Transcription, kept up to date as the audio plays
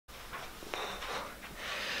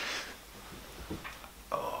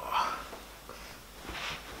Oh.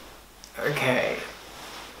 Okay.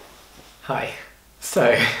 Hi.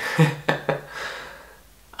 So,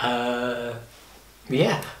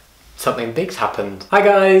 yeah, something big's happened. Hi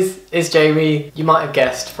guys, it's Jamie. You might have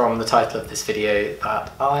guessed from the title of this video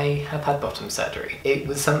that I have had bottom surgery. It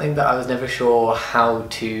was something that I was never sure how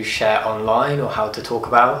to share online or how to talk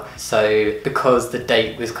about. So because the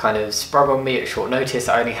date was kind of sprung on me at short notice,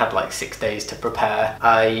 I only had like 6 days to prepare.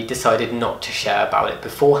 I decided not to share about it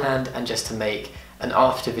beforehand and just to make an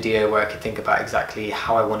after video where I could think about exactly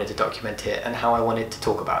how I wanted to document it and how I wanted to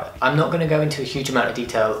talk about it. I'm not going to go into a huge amount of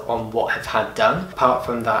detail on what I've had done. Apart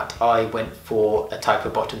from that, I went for a type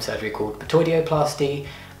of bottom surgery called metoidioplasty,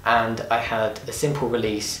 and I had a simple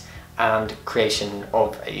release and creation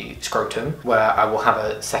of a scrotum where I will have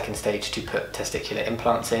a second stage to put testicular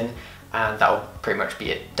implants in, and that'll pretty much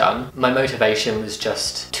be it done. My motivation was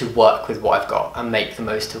just to work with what I've got and make the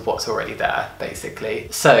most of what's already there, basically.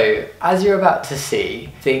 So, as you're about to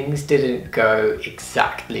see, things didn't go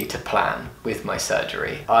exactly to plan with my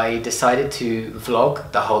surgery. I decided to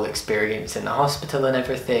vlog the whole experience in the hospital and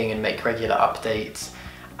everything and make regular updates,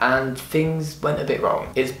 and things went a bit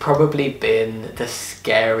wrong. It's probably been the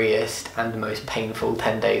scariest and most painful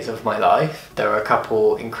 10 days of my life. There were a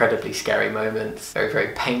couple incredibly scary moments,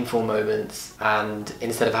 very painful moments, and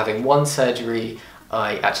instead of having one surgery,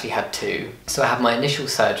 I actually had two. So I had my initial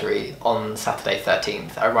surgery on Saturday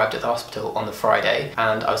 13th. I arrived at the hospital on the Friday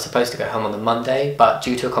and I was supposed to go home on the Monday, but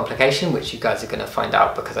due to a complication, which you guys are gonna find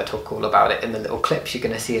out because I talk all about it in the little clips you're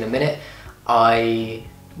gonna see in a minute, I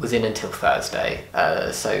was in until Thursday.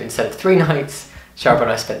 So instead of 3 nights, Sharba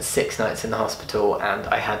and I spent 6 nights in the hospital, and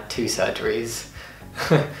I had 2 surgeries,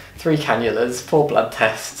 3 cannulas, 4 blood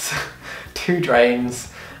tests, 2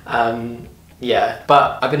 drains. Yeah,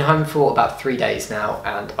 but I've been home for about 3 days now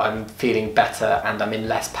and I'm feeling better and I'm in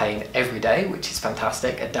less pain every day, which is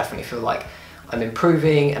fantastic. I definitely feel like I'm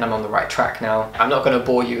improving and I'm on the right track now. I'm not going to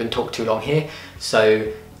bore you and talk too long here, so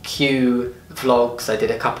cue vlogs. I did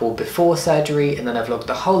a couple before surgery and then I vlogged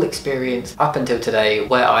the whole experience up until today,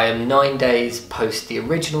 where I am 9 days post the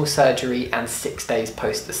original surgery and 6 days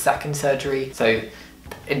post the second surgery. So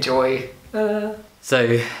enjoy.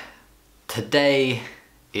 So today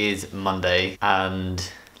is Monday, and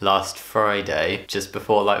last Friday, just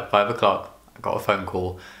before like 5 o'clock, I got a phone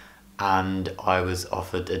call and I was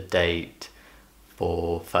offered a date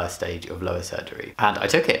for first stage of lower surgery, and I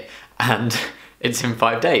took it, and it's in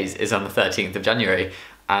 5 days. It's on the 13th of January,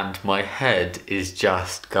 and my head is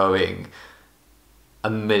just going a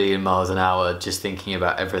million miles an hour just thinking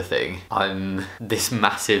about everything. I'm this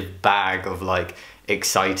massive bag of like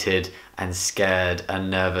excited and scared and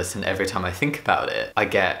nervous, and every time I think about it I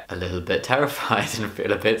get a little bit terrified and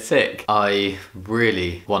feel a bit sick. I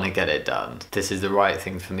really want to get it done. This is the right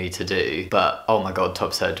thing for me to do, but oh my god,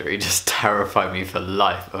 top surgery just terrified me for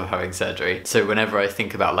life of having surgery. So whenever I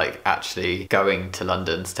think about like actually going to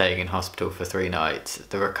London, staying in hospital for 3 nights,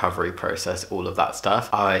 the recovery process, all of that stuff,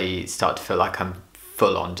 I start to feel like I'm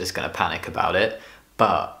full on just gonna panic about it.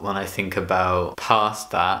 But when I think about past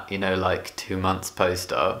that, you know, like 2 months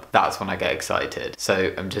post-op, that's when I get excited.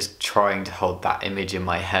 So I'm just trying to hold that image in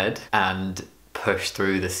my head and push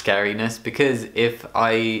through the scariness, because if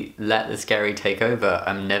I let the scary take over,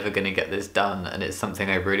 I'm never gonna get this done, and it's something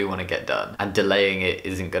I really wanna get done, and delaying it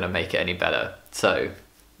isn't gonna make it any better. So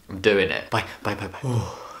I'm doing it. Bye.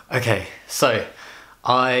 Okay, so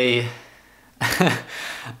I'm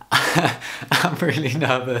really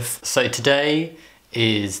nervous. So today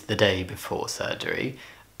is the day before surgery,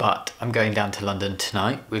 but I'm going down to London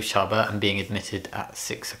tonight with Shaba and being admitted at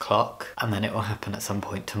 6 o'clock, and then it will happen at some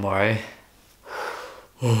point tomorrow.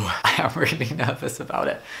 I am really nervous about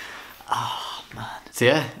it. Oh man. So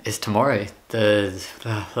yeah, it's tomorrow. But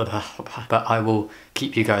I will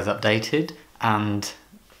keep you guys updated, and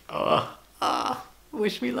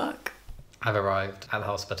wish me luck. I've arrived at the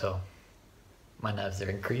hospital. My nerves are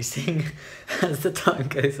increasing as the time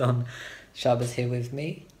goes on. Shaba's here with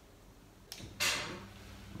me.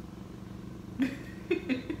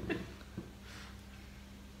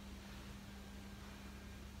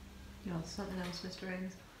 Something else, Mr.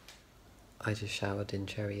 Ames. I just showered in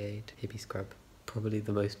Cherry Aid Hippie Scrub. Probably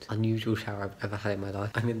the most unusual shower I've ever had in my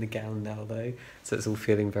life. I'm in the gown now though, so it's all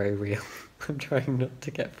feeling very real. I'm trying not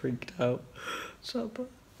to get freaked out. Shaba.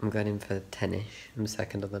 I'm going in for 10ish. I'm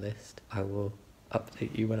second on the list. I will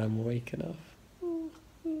update you when I'm awake enough.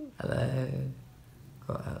 Hello.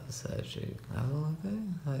 Got out of surgery. How long ago?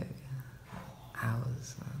 Like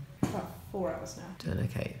hours now. About 4 hours now. Doing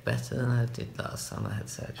okay. Better than I did last time I had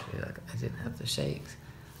surgery. Like I didn't have the shakes.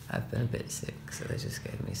 I've been a bit sick, so they just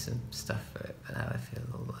gave me some stuff for it. But now I feel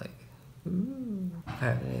all like Ooh.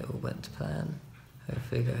 Apparently it all went to plan.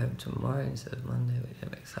 Hopefully go home tomorrow instead of Monday, which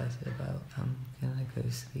I'm excited about. I'm gonna go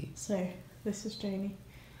sleep. So, this is Jamie.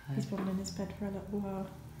 He's been in his bed for a little while.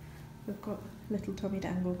 We've got little Tommy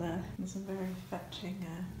Dangle there and some very fetching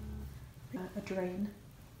a drain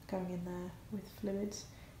going in there with fluids,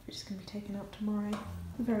 which is going to be taken out tomorrow.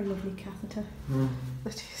 A very lovely catheter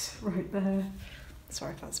that is right there.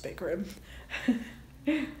 Sorry if that's a bit grim.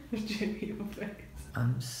 Jamie, your face.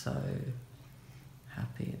 I'm so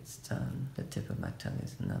happy it's done. The tip of my tongue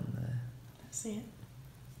is numb there. Let's see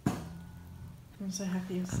it. I'm so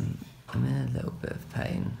happy you've seen it. I'm in a little bit of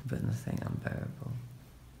pain, but nothing unbearable.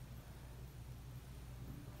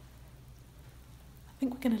 I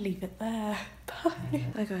think we're going to leave it there. Bye.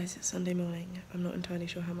 Hi guys, it's Sunday morning. I'm not entirely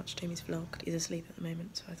sure how much Jamie's vlogged. He's asleep at the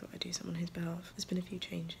moment, so I thought I'd do something on his behalf. There's been a few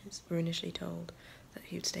changes. We were initially told that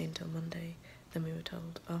he would stay until Monday. Then we were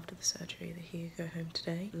told after the surgery that he could go home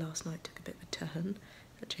today. Last night took a bit of a turn,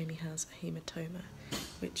 that Jamie has a hematoma,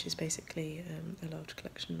 which is basically a large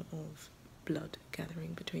collection of blood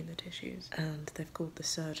gathering between the tissues, and they've called the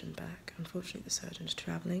surgeon back. Unfortunately the surgeon's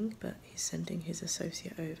travelling, but he's sending his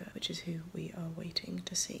associate over, which is who we are waiting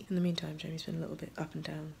to see. In the meantime, Jamie's been a little bit up and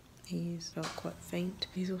down. He's felt quite faint.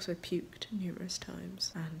 He's also puked numerous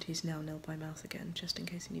times, and he's now nil by mouth again, just in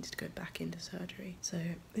case he needs to go back into surgery. So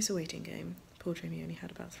it's a waiting game. Poor Jamie only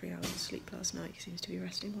had about 3 hours of sleep last night. He seems to be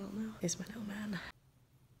resting well now. Here's my little man.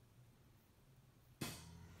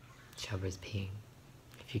 Shabba's peeing.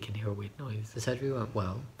 If you can hear a weird noise. The surgery went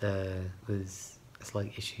well. There was a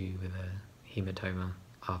slight issue with a hematoma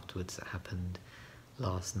afterwards that happened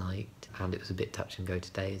last night, and it was a bit touch and go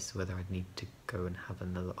today as to whether I'd need to go and have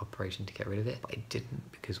another operation to get rid of it, but I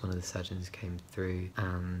didn't, because one of the surgeons came through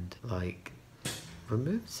and like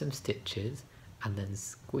removed some stitches and then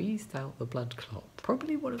squeezed out the blood clot.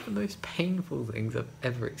 Probably one of the most painful things I've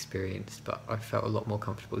ever experienced, but I felt a lot more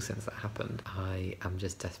comfortable since that happened. I am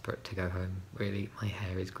just desperate to go home, really. My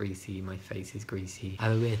hair is greasy, my face is greasy. I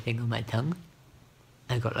have a weird thing on my tongue.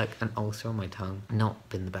 I got like an ulcer on my tongue. Not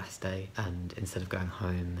been the best day, and instead of going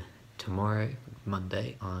home tomorrow,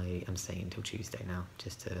 Monday, I am staying until Tuesday now,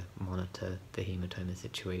 just to monitor the hematoma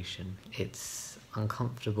situation. It's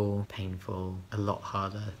uncomfortable, painful, a lot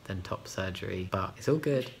harder than top surgery, but it's all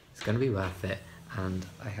good. It's gonna be worth it, and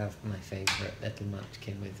I have my favourite little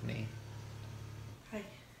munchkin with me. Hi.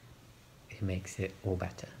 Who makes it all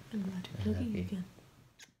better. I'm glad I to love vlog you you. again.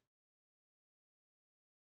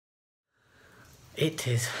 It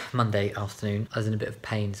is Monday afternoon. I was in a bit of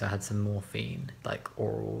pain, so I had some morphine, like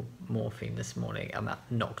oral morphine this morning, and that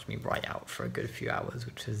knocked me right out for a good few hours,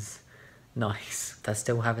 which was nice. They're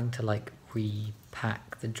still having to like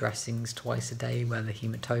repack the dressings twice a day where the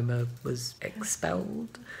hematoma was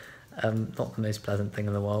expelled. Not the most pleasant thing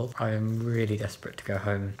in the world. I am really desperate to go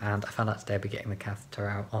home, and I found out today I'll be getting the catheter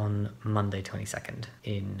out on Monday 22nd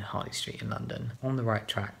in Harley Street in London. On the right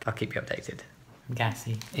track. I'll keep you updated. I'm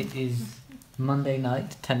gassy. It is Monday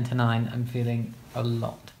night, 10 to 9. I'm feeling a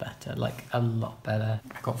lot better, like a lot better.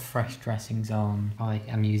 I got fresh dressings on. I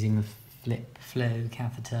am using the Flip Flow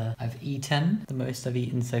catheter. I've eaten the most I've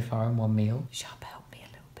eaten so far in one meal. Shab helped me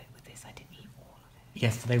a little bit with this. I didn't eat all of it.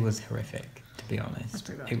 Yesterday was horrific, to be honest. That's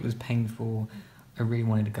pretty bad. It was painful. I really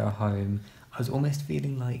wanted to go home. I was almost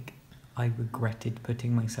feeling like I regretted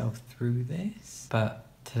putting myself through this, but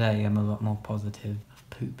today I'm a lot more positive. I've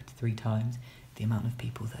pooped 3 times. The amount of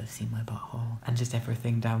people that have seen my butthole and just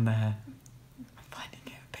everything down there, I'm finding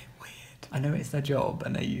it a bit weird. I know it's their job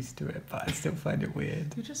and they're used to it, but I still find it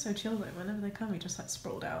weird. You're just so chill though. Whenever they come, you just like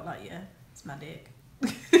sprawled out like, yeah, it's my dick.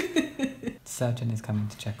 Surgeon is coming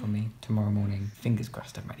to check on me tomorrow morning. Fingers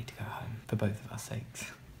crossed I'm ready to go home, for both of our sakes.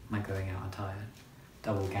 My going out attire.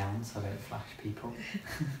 Double gown so I don't flash people.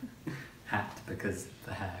 Hat because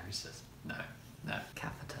the hair is just, no.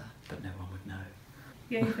 Catheter, but no one would know.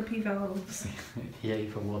 Yay for P-valves. Yay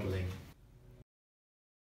for waddling.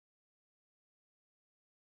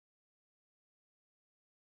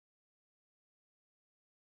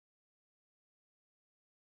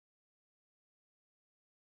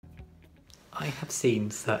 I have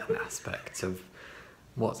seen certain aspects of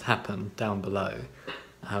what's happened down below,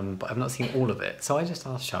 but I've not seen all of it. So I just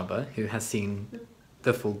asked Shabba, who has seen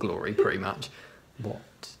the full glory pretty much, what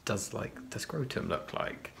does like the scrotum look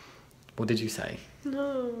like? What did you say?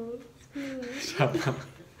 No. Shabba.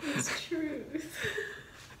 It's truth.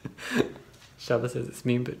 Shabba says it's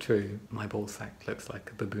mean but true. My ball sack looks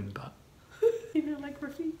like a baboon butt. You know, like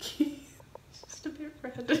Rafiki. It's just a bit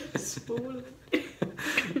red and small.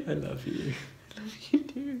 I love you. I love you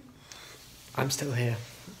too. I'm still here.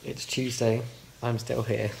 It's Tuesday. I'm still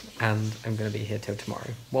here and I'm going to be here till tomorrow.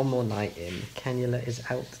 One more night in. Cannula is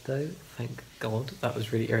out though, thank God. That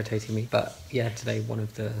was really irritating me. But yeah, today one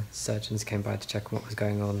of the surgeons came by to check on what was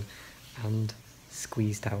going on and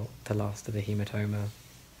squeezed out the last of the hematoma.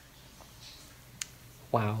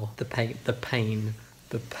 Wow, the pain.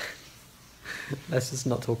 Let's just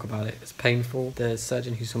not talk about it. It's painful. The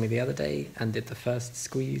surgeon who saw me the other day and did the first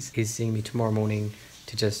squeeze is seeing me tomorrow morning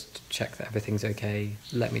to just check that everything's okay,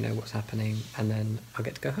 let me know what's happening, and then I'll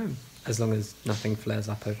get to go home, as long as nothing flares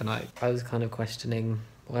up overnight. I was kind of questioning,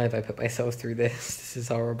 why have I put myself through this? This is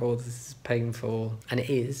horrible, this is painful. And it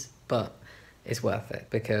is, but it's worth it,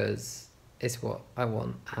 because it's what I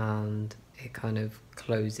want, and it kind of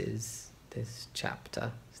closes this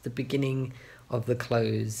chapter. It's the beginning of the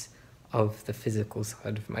close of the physical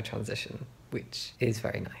side of my transition, which is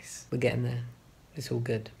very nice. We're getting there. It's all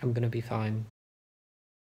good. I'm gonna be fine.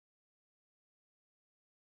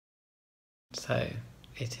 So,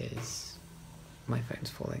 it is... My phone's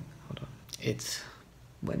falling. Hold on. It's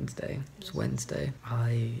Wednesday. It's Wednesday.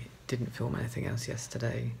 I didn't film anything else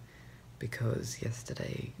yesterday because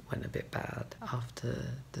yesterday went a bit bad.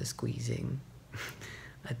 After the squeezing,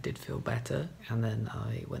 I did feel better, and then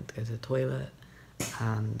I went to go to the toilet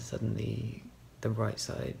and suddenly the right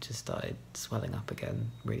side just started swelling up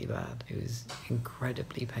again really bad. It was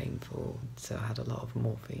incredibly painful, so I had a lot of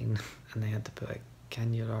morphine and they had to put a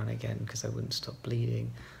cannula on again because I wouldn't stop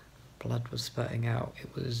bleeding. Blood was spurting out.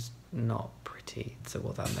 It was not pretty. So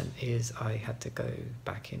what that meant is I had to go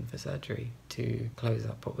back in for surgery to close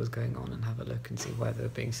up what was going on and have a look and see why there were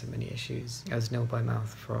being so many issues. I was nil by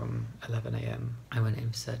mouth from 11 AM. I went in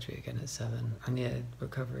for surgery again at 7, and yeah,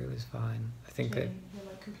 recovery was fine. I think you're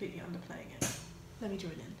like completely underplaying it. Let me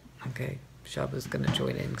join in. Okay, Shaba's gonna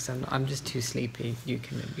join in because I'm just too sleepy. You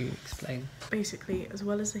explain. Basically, as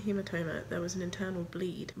well as the hematoma, there was an internal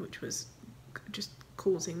bleed which was just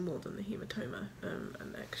causing more than the hematoma,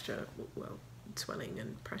 and extra, well, swelling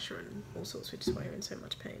and pressure and all sorts, which is why you're in so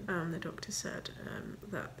much pain. The doctor said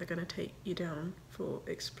that they're going to take you down for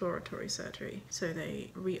exploratory surgery. So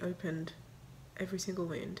they reopened every single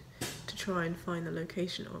wound to try and find the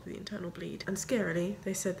location of the internal bleed. And scarily,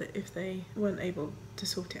 they said that if they weren't able to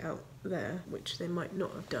sort it out there, which they might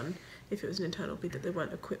not have done if it was an internal bleed that they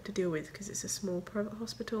weren't equipped to deal with because it's a small private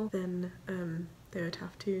hospital, then they would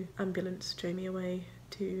have to ambulance Jamie away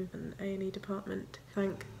to an A&E department.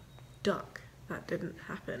 Thank duck that didn't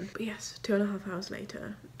happen. But yes, 2.5 hours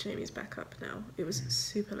later, Jamie's back up now. It was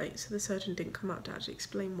super late, so the surgeon didn't come out to actually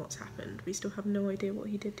explain what's happened. We still have no idea what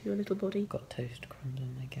he did to your little body. Got toast crumbs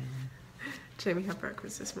on again. Jamie had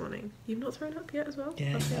breakfast this morning. You've not thrown up yet as well?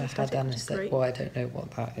 Yeah, I had anaesthetic. Well, I don't know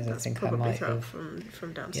what that is. That's I think probably I might throw up have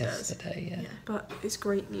from downstairs. yesterday, yeah. But it's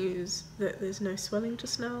great news that there's no swelling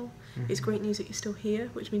just now. It's great news that you're still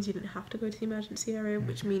here, which means you didn't have to go to the emergency area,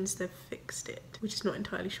 which means they've fixed it, which is not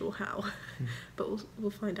entirely sure how. But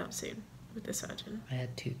we'll find out soon with the surgeon. I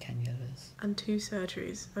had 2 cannulas. And 2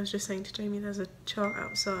 surgeries. I was just saying to Jamie, there's a chart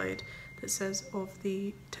outside that says of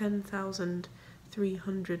the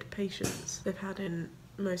 10,300 patients they've had in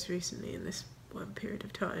most recently in this whatever period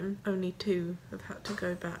of time, only 2 have had to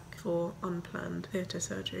go back for unplanned theatre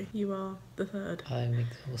surgery. You are the 3rd. I'm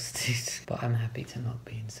exhausted, but I'm happy to not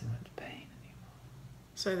be in so much pain anymore.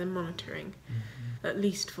 So they're monitoring, at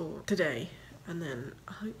least for today, and then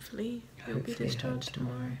hopefully you'll be discharged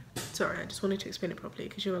tomorrow. Sorry, I just wanted to explain it properly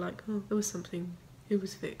because you were like, oh, there was something, it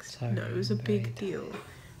was fixed. Sorry, no, it was a I'm big very deal,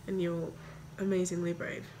 and you're amazingly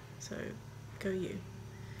brave, so go you.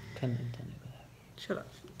 Couldn't have done it without you. Shut up,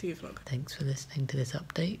 do your vlog. Thanks for listening to this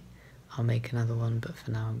update. I'll make another one, but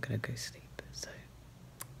for now I'm gonna go sleep.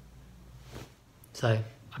 So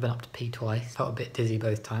I've been up to pee twice. Felt a bit dizzy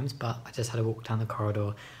both times, but I just had a walk down the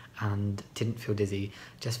corridor and didn't feel dizzy,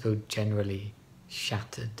 just feel generally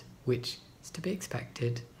shattered, which is to be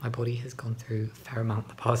expected. My body has gone through a fair amount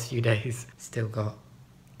the past few days. Still got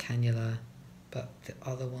cannula, but the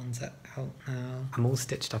other ones are out now. I'm all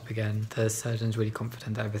stitched up again. The surgeon's really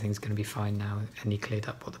confident that everything's going to be fine now, and he cleared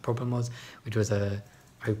up what the problem was, which was a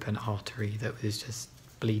open artery that was just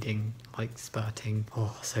bleeding, like spurting.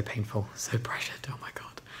 Oh, so painful, so pressured, oh my god.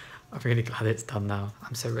 I'm really glad it's done now.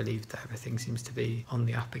 I'm so relieved that everything seems to be on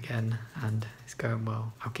the up again and it's going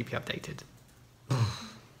well. I'll keep you updated.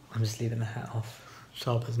 I'm just leaving the hat off.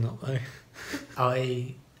 Sharper's not though.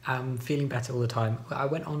 I am feeling better all the time. I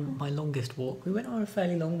went on my longest walk. We went on a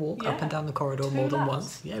fairly long walk up and down the corridor more than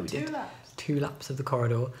once. Yeah, we did. 2 laps of the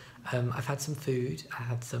corridor. I've had some food. I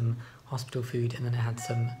had some hospital food and then I had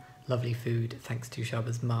some lovely food thanks to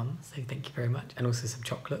Shaba's mum, so thank you very much. And also some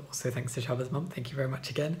chocolate, also thanks to Shaba's mum, thank you very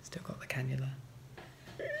much again. Still got the cannula.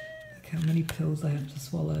 Look how many pills I have to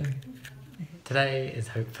swallow. Today is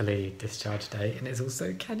hopefully discharge day, and it's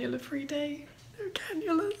also cannula free day. No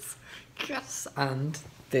cannulas. Yes. And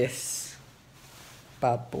this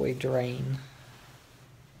bad boy drain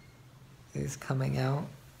is coming out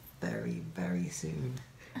very, very soon.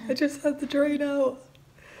 I just had the drain out.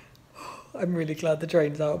 I'm really glad the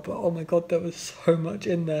drain's out, but oh my god, there was so much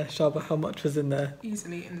in there. Shaba, how much was in there?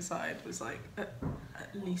 Easily inside was like at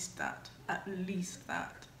least that. At least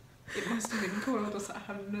that. It must have been colourless, I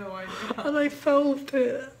have no idea. And I felt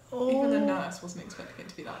it. Oh. Even the nurse wasn't expecting it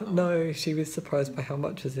to be that long. No, she was surprised by how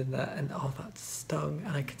much was in there, and oh, that stung,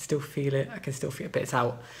 and I could still feel it. I can still feel it, but it's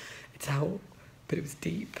out. It's out, but it was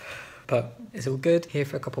deep. But it's all good. Here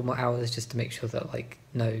for a couple more hours just to make sure that like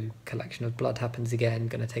no collection of blood happens again.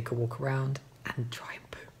 Gonna take a walk around and try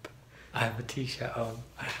and poop. I have a t-shirt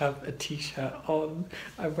on.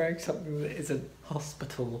 I'm wearing something that isn't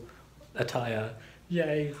hospital attire.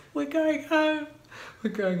 Yay. We're going home.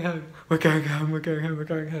 We're going home. We're going home. We're going home. We're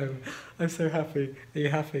going home. I'm so happy. Are you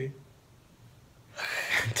happy?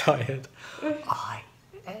 I'm tired. We're going home.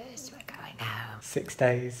 6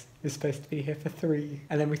 days. We're supposed to be here for 3.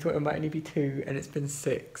 And then we thought it might only be 2, and it's been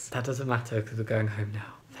 6. That doesn't matter because we're going home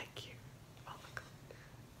now. Thank you. Oh my god.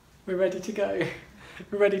 We're ready to go.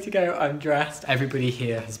 We're ready to go. I'm dressed. Everybody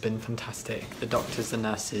here has been fantastic. The doctors, the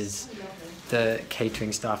nurses, the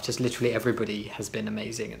catering staff, just literally everybody has been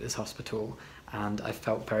amazing at this hospital, and I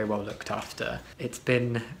felt very well looked after. It's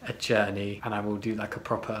been a journey, and I will do like a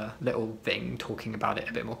proper little thing talking about it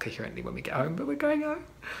a bit more coherently when we get home, but we're going home.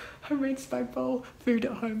 Homemade spag bowl, food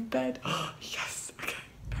at home, bed. Oh, yes, okay.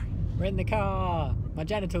 We're in the car. My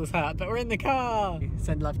genitals hurt, but we're in the car.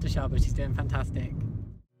 Send love to Shaba, she's doing fantastic.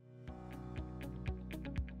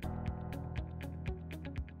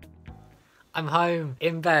 I'm home,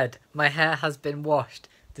 in bed. My hair has been washed.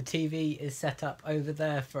 The TV is set up over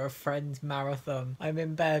there for a friend's marathon. I'm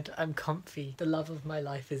in bed, I'm comfy. The love of my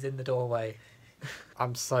life is in the doorway.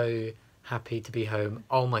 I'm so happy to be home.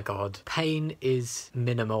 Oh my god. Pain is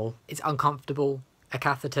minimal. It's uncomfortable. A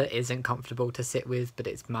catheter isn't comfortable to sit with, but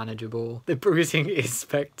it's manageable. The bruising is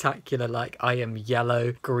spectacular. Like, I am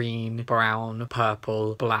yellow, green, brown,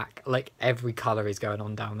 purple, black. Like, every colour is going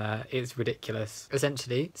on down there. It's ridiculous.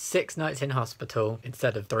 Essentially, 6 nights in hospital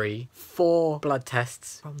instead of 3. 4 blood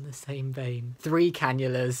tests from the same vein. 3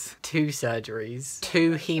 cannulas, 2 surgeries,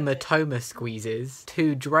 2 hematoma squeezes,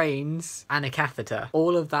 2 drains, and a catheter.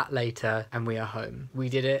 All of that later, and we are home. We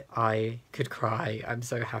did it. I could cry. I'm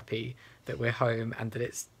so happy that we're home and that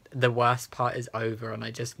it's the worst part is over, and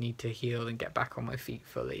I just need to heal and get back on my feet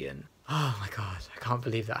fully. And oh my god, I can't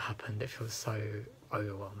believe that happened. It feels so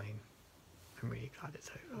overwhelming. I'm really glad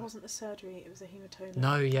it's over. It wasn't the surgery, it was a hematoma.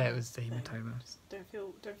 No, yeah, it was the hematoma. Just don't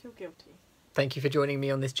feel guilty. Thank you for joining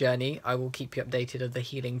me on this journey. I will keep you updated of the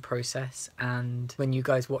healing process, and when you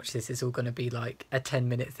guys watch this, it's all going to be like a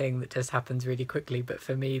 10-minute thing that just happens really quickly, but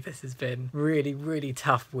for me this has been really, really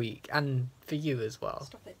tough week, and for you as well.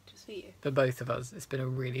 Stop it, just for you. For both of us, it's been a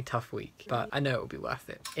really tough week, but I know it will be worth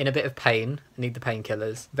it. In a bit of pain, I need the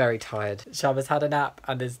painkillers, very tired. Shaba's had a nap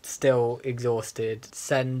and is still exhausted.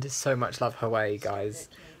 Send so much love her way, guys.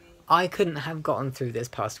 I couldn't have gotten through this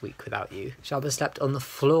past week without you. Shaba slept on the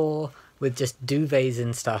floor with just duvets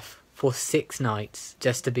and stuff for 6 nights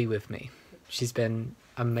just to be with me. She's been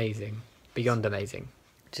amazing, beyond amazing.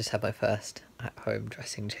 Just had my first at-home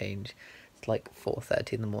dressing change. It's like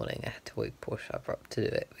 4:30 in the morning. I had to wake poor Shaba up to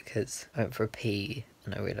do it because I went for a pee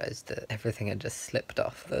and I realised that everything had just slipped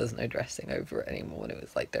off. There was no dressing over it anymore, and it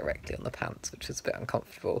was like directly on the pants, which was a bit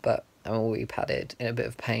uncomfortable. But I'm all padded, in a bit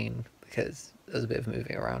of pain because there's a bit of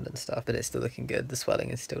moving around and stuff, but it's still looking good. The swelling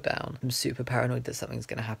is still down. I'm super paranoid that something's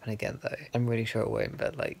going to happen again though. I'm really sure it won't,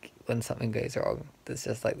 but like when something goes wrong, there's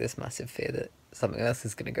just like this massive fear that something else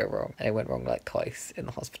is going to go wrong, and it went wrong like twice in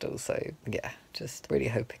the hospital. So yeah, just really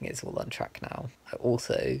hoping it's all on track now. I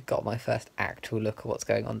also got my first actual look at what's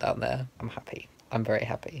going on down there. I'm happy. I'm very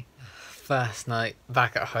happy. First night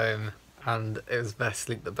back at home, and it was the best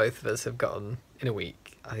sleep that both of us have gotten in a week.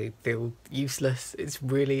 I feel useless. It's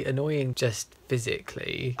really annoying just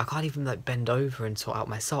physically. I can't even like bend over and sort out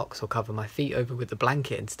my socks or cover my feet over with the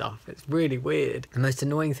blanket and stuff. It's really weird. The most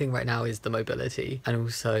annoying thing right now is the mobility, and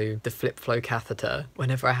also the flip flow catheter.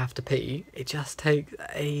 Whenever I have to pee, it just takes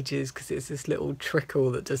ages because it's this little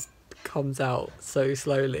trickle that just comes out so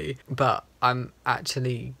slowly. But I'm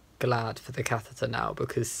actually glad for the catheter now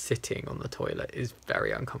because sitting on the toilet is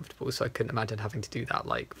very uncomfortable, so I couldn't imagine having to do that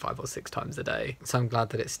like 5 or 6 times a day. So I'm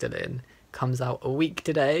glad that it's still in. Comes out a week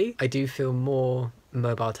today. I do feel more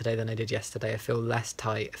mobile today than I did yesterday. I feel less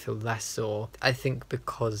tight, I feel less sore. I think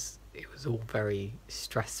because it was all very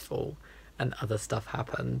stressful and other stuff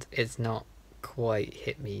happened, it's not quite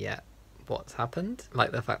hit me yet what's happened.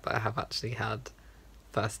 Like the fact that I have actually had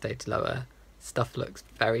first stage lower. Stuff looks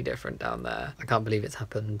very different down there. I can't believe it's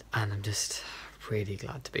happened, and I'm just really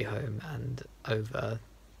glad to be home and over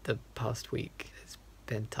the past week. It's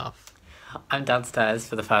been tough. I'm downstairs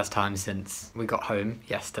for the first time since we got home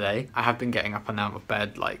yesterday. I have been getting up and out of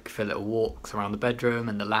bed like for little walks around the bedroom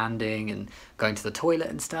and the landing and going to the toilet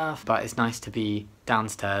and stuff, but it's nice to be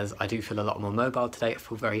downstairs. I do feel a lot more mobile today. I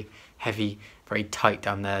feel very heavy, very tight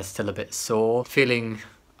down there, still a bit sore. Feeling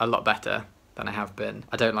a lot better than I have been.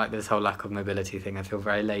 I don't like this whole lack of mobility thing. I feel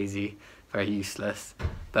very lazy, very useless,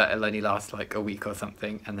 but it'll only last like a week or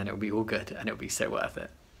something and then it'll be all good and it'll be so worth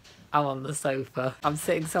it. I'm on the sofa. I'm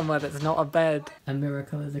sitting somewhere that's not a bed. A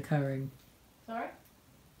miracle is occurring. Sorry?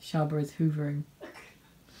 Shaba is hoovering.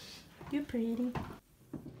 You're pretty.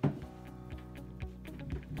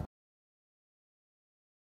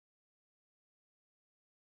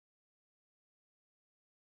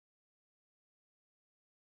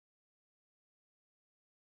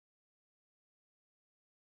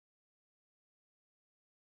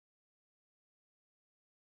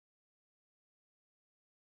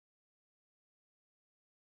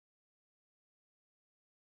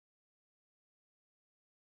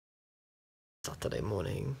 Saturday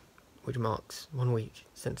morning, which marks 1 week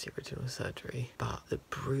since the original surgery, but the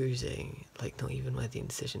bruising, like not even where the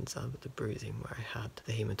incisions are, but the bruising where I had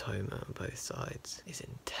the hematoma on both sides is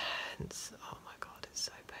intense. Oh my god, it's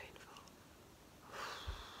so painful.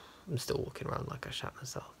 I'm still walking around like I shat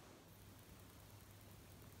myself.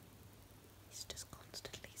 He's just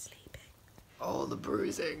constantly sleeping. Oh, the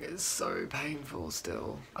bruising is so painful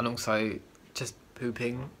still. And also, just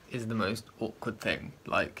pooping is the most awkward thing.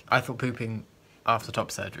 Like, I thought pooping after top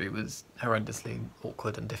surgery was horrendously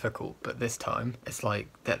awkward and difficult, but this time it's like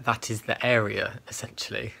that is the area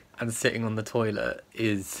essentially, and sitting on the toilet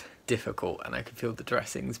is difficult, and I can feel the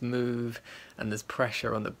dressings move and there's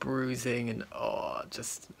pressure on the bruising, and nah.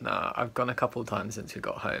 I've gone a couple times since we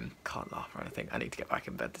got home. Can't laugh or anything. I need to get back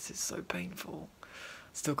in bed. This is so painful.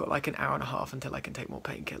 Still got like an hour and a half until I can take more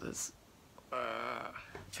painkillers.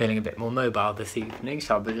 Feeling a bit more mobile this evening.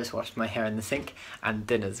 Shaba just washed my hair in the sink and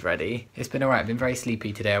dinner's ready. It's been alright. I've been very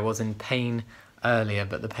sleepy today. I was in pain earlier,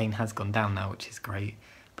 but the pain has gone down now, which is great.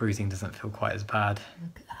 Bruising doesn't feel quite as bad.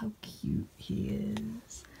 Look at how cute he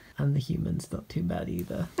is. And the human's not too bad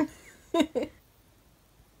either.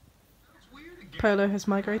 Polo has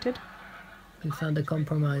migrated. We found a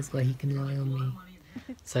compromise where he can lie on me.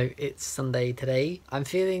 So it's Sunday today. I'm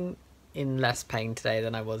feeling in less pain today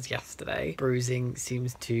than I was yesterday. Bruising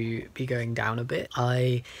seems to be going down a bit.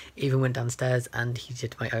 I even went downstairs and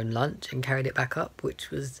heated my own lunch and carried it back up,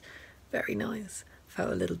 which was very nice.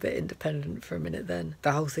 Felt a little bit independent for a minute then.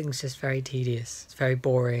 The whole thing's just very tedious. It's very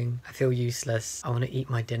boring. I feel useless. I want to eat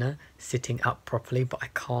my dinner sitting up properly, but I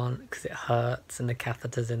can't because it hurts and the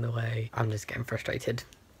catheter's in the way. I'm just getting frustrated.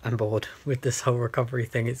 I'm bored with this whole recovery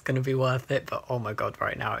thing. It's going to be worth it, but oh my god,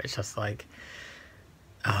 right now it's just like...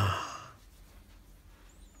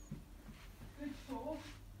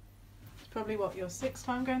 Probably what, your 6th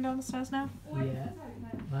time going down the stairs now? Yeah,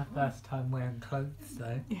 my first time wearing clothes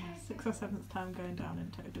though. Yeah, 6th or 7th time going down in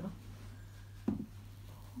total.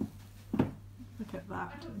 Look at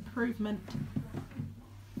that improvement.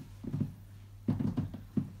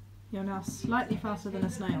 You're now slightly faster than a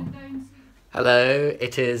snail. Hello,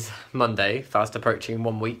 it is Monday, fast approaching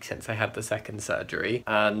 1 week since I had the second surgery,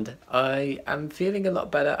 and I am feeling a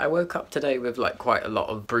lot better. I woke up today with like quite a lot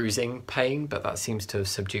of bruising pain, but that seems to have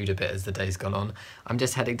subdued a bit as the day's gone on. I'm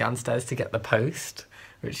just heading downstairs to get the post,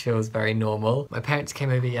 which feels very normal. My parents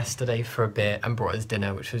came over yesterday for a bit and brought us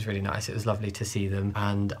dinner, which was really nice. It was lovely to see them,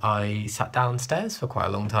 and I sat downstairs for quite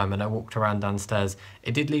a long time and I walked around downstairs.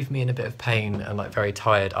 It did leave me in a bit of pain and like very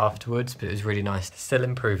tired afterwards, but it was really nice. Still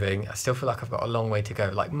improving. I still feel like I've got a long way to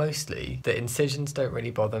go. Like mostly the incisions don't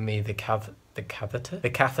really bother me. The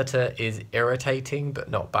catheter is irritating but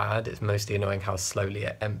not bad. It's mostly annoying how slowly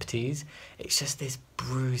it empties. It's just this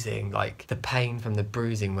bruising, like the pain from the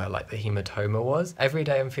bruising where like the hematoma was. Every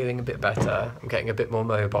day I'm feeling a bit better. I'm getting a bit more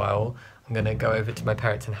mobile. I'm gonna go over to my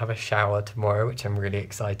parents and have a shower tomorrow, which I'm really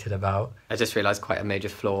excited about. I just realised quite a major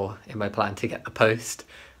flaw in my plan to get the post.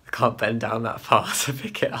 I can't bend down that far to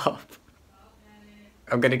pick it up.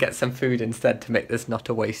 I'm gonna get some food instead to make this not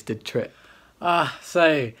a wasted trip.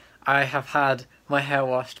 So I have had my hair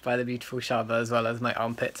washed by the beautiful Shaba, as well as my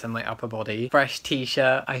armpits and my upper body. Fresh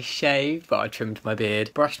t-shirt. I shaved, but I trimmed my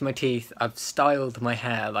beard. Brushed my teeth. I've styled my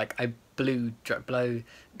hair. Like I blew dry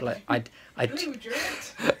it.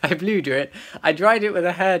 I dried it with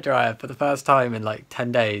a hairdryer for the first time in like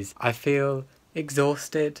 10 days. I feel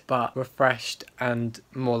exhausted, but refreshed and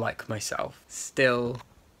more like myself. Still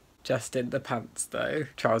Just in the pants though.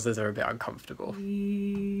 Trousers are a bit uncomfortable.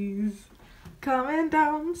 He's coming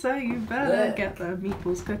down, so you better get the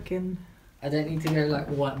meatballs cooking. I don't need to go like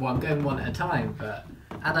one, well, I'm going one at a time, but...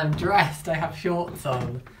 And I'm dressed, I have shorts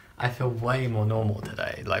on. I feel way more normal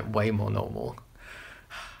today, like way more normal.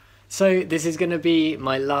 So this is going to be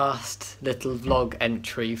my last little vlog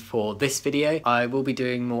entry for this video. I will be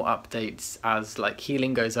doing more updates as like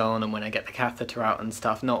healing goes on and when I get the catheter out and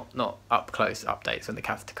stuff. Not up close updates when the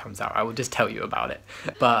catheter comes out. I will just tell you about it.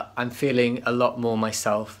 But I'm feeling a lot more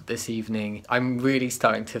myself this evening. I'm really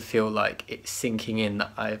starting to feel like it's sinking in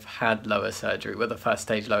that I've had lower surgery, well, the first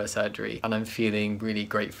stage lower surgery, and I'm feeling really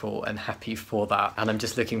grateful and happy for that. And I'm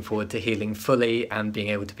just looking forward to healing fully and being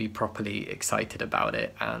able to be properly excited about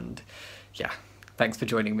it. And yeah, thanks for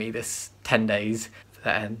joining me this 10 days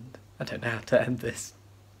to end. I don't know how to end this.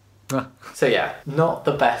 So yeah, not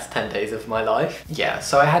the best 10 days of my life. Yeah,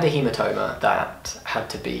 so I had a hematoma that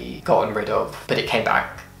had to be gotten rid of, but it came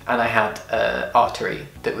back. And I had an artery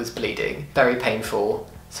that was bleeding, very painful.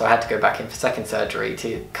 So I had to go back in for second surgery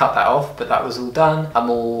to cut that off, but that was all done.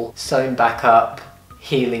 I'm all sewn back up,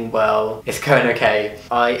 healing well. It's going okay.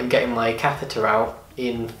 I am getting my catheter out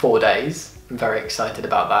in 4 days. I'm very excited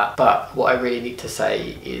about that. But what I really need to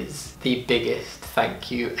say is the biggest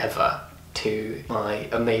thank you ever to my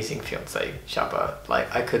amazing fiance, Shaba.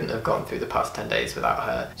 Like, I couldn't have gone through the past 10 days without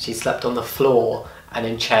her. She slept on the floor and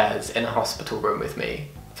in chairs in a hospital room with me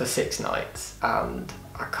for 6 nights, and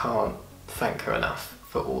I can't thank her enough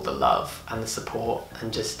for all the love and the support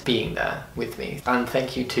and just being there with me. And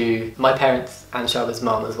thank you to my parents and Shaba's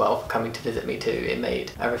mum as well for coming to visit me too. It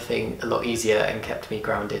made everything a lot easier and kept me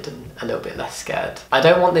grounded and a little bit less scared. I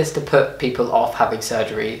don't want this to put people off having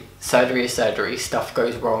surgery. Surgery is surgery, stuff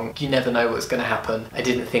goes wrong, you never know what's going to happen. I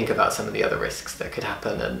didn't think about some of the other risks that could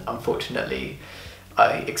happen, and unfortunately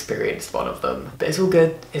I experienced one of them, but it's all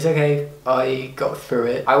good, it's okay, I got through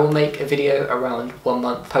it. I will make a video around 1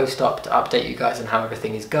 month post-op to update you guys on how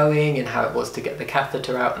everything is going and how it was to get the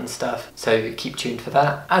catheter out and stuff, so keep tuned for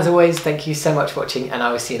that. As always, thank you so much for watching, and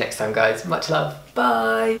I will see you next time, guys. Much love,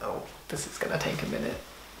 bye! Oh, this is gonna take a minute.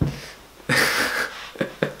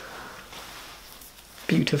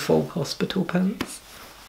 Beautiful hospital pants.